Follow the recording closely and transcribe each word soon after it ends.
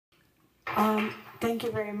Thank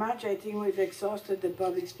you very much. I think we've exhausted the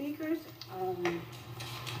public speakers.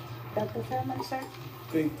 Dr. Feldman, sir?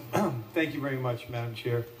 Thank you very much, Madam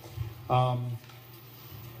Chair. A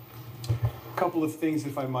couple of things,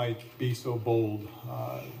 if I might be so bold.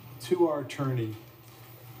 To our attorney,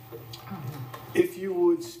 if you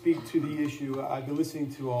would speak to the issue, I've been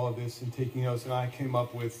listening to all of this and taking notes, and I came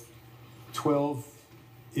up with 12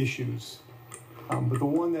 issues. But the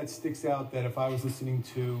one that sticks out that if I was listening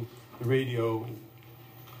to the radio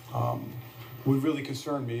would really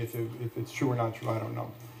concern me, if it's true or not true, I don't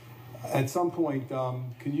know. At some point,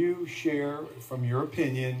 can you share from your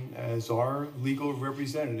opinion as our legal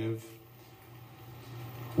representative,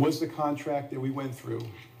 was the contract that we went through,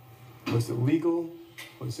 was it legal?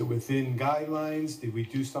 Was it within guidelines? Did we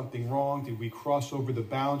do something wrong? Did we cross over the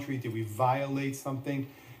boundary? Did we violate something?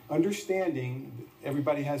 Understanding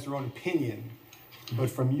everybody has their own opinion, but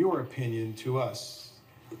from your opinion to us,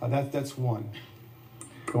 that's one.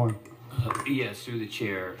 Go on. Yes, through the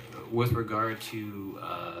chair. With regard to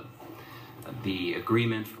the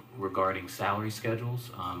agreement regarding salary schedules,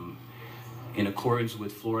 in accordance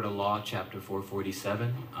with Florida law, Chapter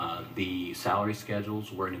 447, the salary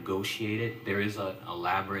schedules were negotiated. There is an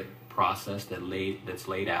elaborate process that's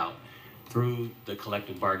laid out through the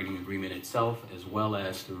collective bargaining agreement itself, as well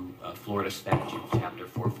as through Florida statute, Chapter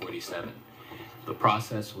 447. The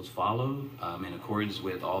process was followed in accordance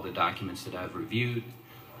with all the documents that I've reviewed.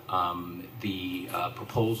 The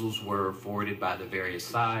proposals were forwarded by the various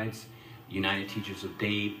sides. United Teachers of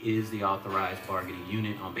Dade is the authorized bargaining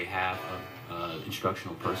unit on behalf of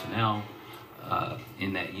instructional personnel.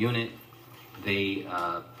 In that unit, they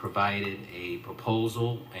provided a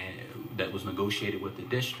proposal that was negotiated with the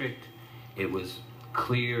district. It was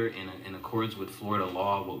clear in accordance with Florida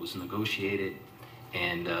law what was negotiated,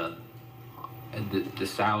 and the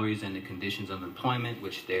salaries and the conditions of employment,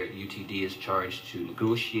 which their UTD is charged to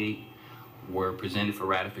negotiate, were presented for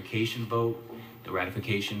ratification vote. The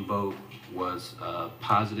ratification vote was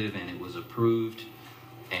positive and it was approved.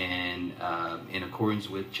 And in accordance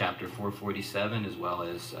with Chapter 447 as well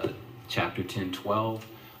as Chapter 1012,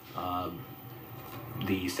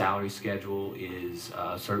 the salary schedule is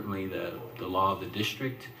certainly the law of the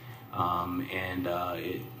district, and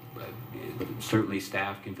certainly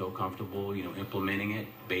staff can feel comfortable, implementing it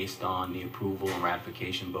based on the approval and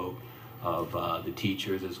ratification vote of the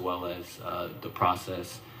teachers, as well as the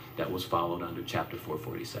process that was followed under Chapter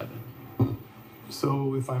 447.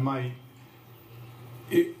 So, if I might,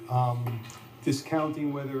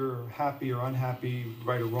 discounting whether happy or unhappy,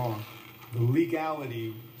 right or wrong, the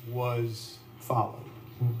legality was followed,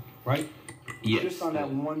 right? Yes. Just on that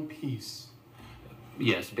one piece.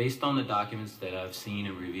 Yes, based on the documents that I've seen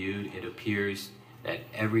and reviewed, it appears that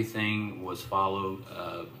everything was followed.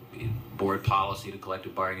 Board policy, the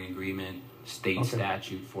collective bargaining agreement, state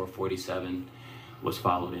statute 447 was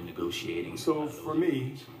followed in negotiating. So for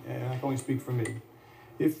me, and I can only speak for me,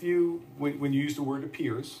 if when you use the word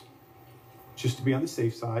appears, just to be on the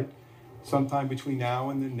safe side, sometime between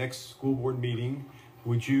now and the next school board meeting,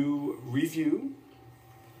 would you review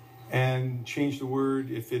and change the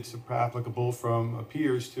word, if it's applicable, from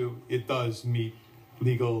appears to it does meet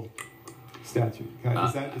legal statute?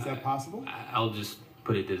 Is that possible? I'll just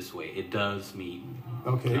put it this way. It does meet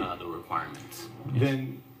the requirements.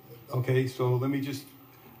 Then, so let me just,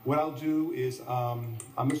 what I'll do is I'm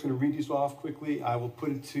just going to read these off quickly. I will put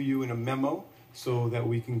it to you in a memo so that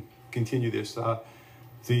we can continue this.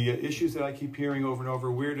 The issues that I keep hearing over and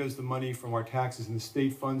over: where does the money from our taxes and the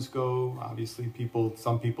state funds go? Obviously,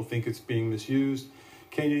 some people think it's being misused.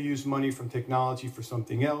 Can you use money from technology for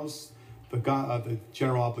something else? The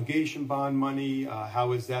general obligation bond money,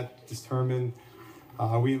 how is that determined?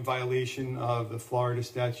 Are we in violation of the Florida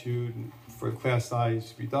statute for class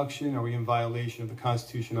size reduction? Are we in violation of the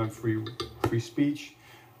Constitution on free speech?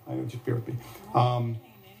 Just bear with me.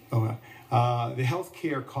 The health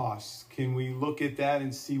care costs, can we look at that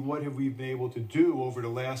and see what have we been able to do over the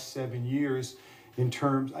last 7 years in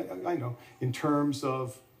terms, in terms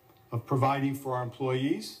of providing for our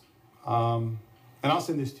employees? And I'll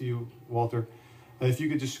send this to you, Walter. If you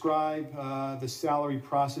could describe the salary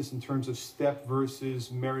process in terms of step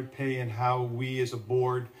versus merit pay, and how we as a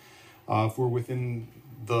board, if we're within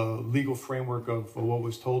the legal framework of what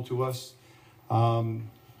was told to us.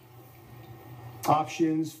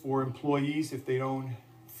 Options for employees if they don't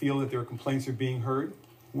feel that their complaints are being heard.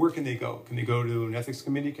 Where can they go? Can they go to an ethics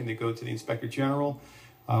committee? Can they go to the inspector general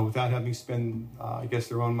without having to spend,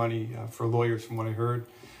 their own money for lawyers, from what I heard?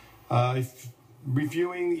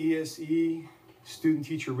 Reviewing ESE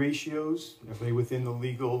student-teacher ratios, are they within the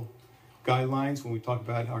legal guidelines when we talk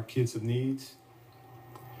about our kids of needs?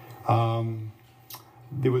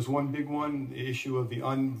 There was one big one, the issue of the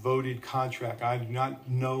unvoted contract. I do not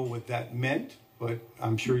know what that meant, but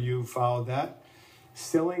I'm sure you followed that.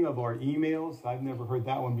 Selling of our emails, I've never heard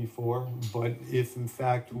that one before, but if in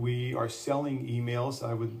fact we are selling emails,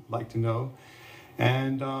 I would like to know.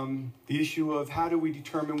 And the issue of how do we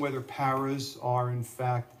determine whether paras are in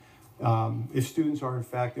fact, if students are in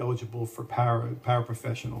fact eligible for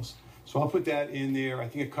paraprofessionals. So I'll put that in there. I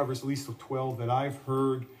think it covers at least the 12 that I've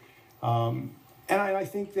heard. And I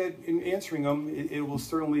think that in answering them, it will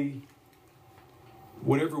certainly,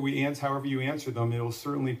 whatever we answer, however you answer them, it will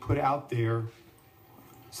certainly put out there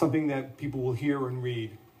something that people will hear and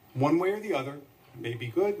read. One way or the other, maybe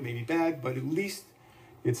good, maybe bad, but at least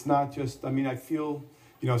it's not just, I mean, I feel,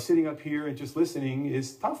 you know, sitting up here and just listening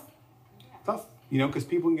is tough, you know, because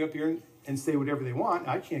people can get up here and say whatever they want.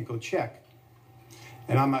 I can't go check.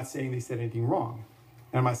 And I'm not saying they said anything wrong.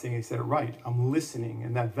 And I'm not saying they said it right. I'm listening,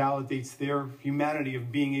 and that validates their humanity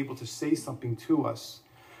of being able to say something to us.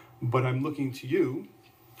 But I'm looking to you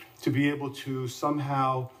to be able to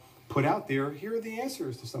somehow put out there, here are the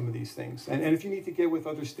answers to some of these things. And if you need to get with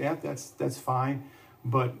other staff, that's fine.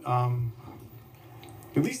 But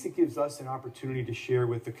at least it gives us an opportunity to share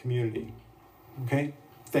with the community. Okay?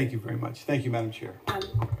 Thank you very much. Thank you, Madam Chair.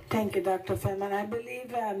 Thank you, Dr. Feldman. I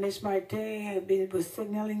believe Ms. Marte was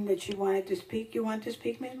signaling that she wanted to speak. You want to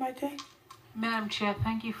speak, Ms. Marte? Madam Chair,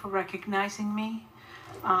 thank you for recognizing me.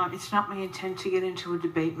 It's not my intent to get into a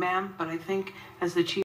debate, ma'am, but I think as the Chief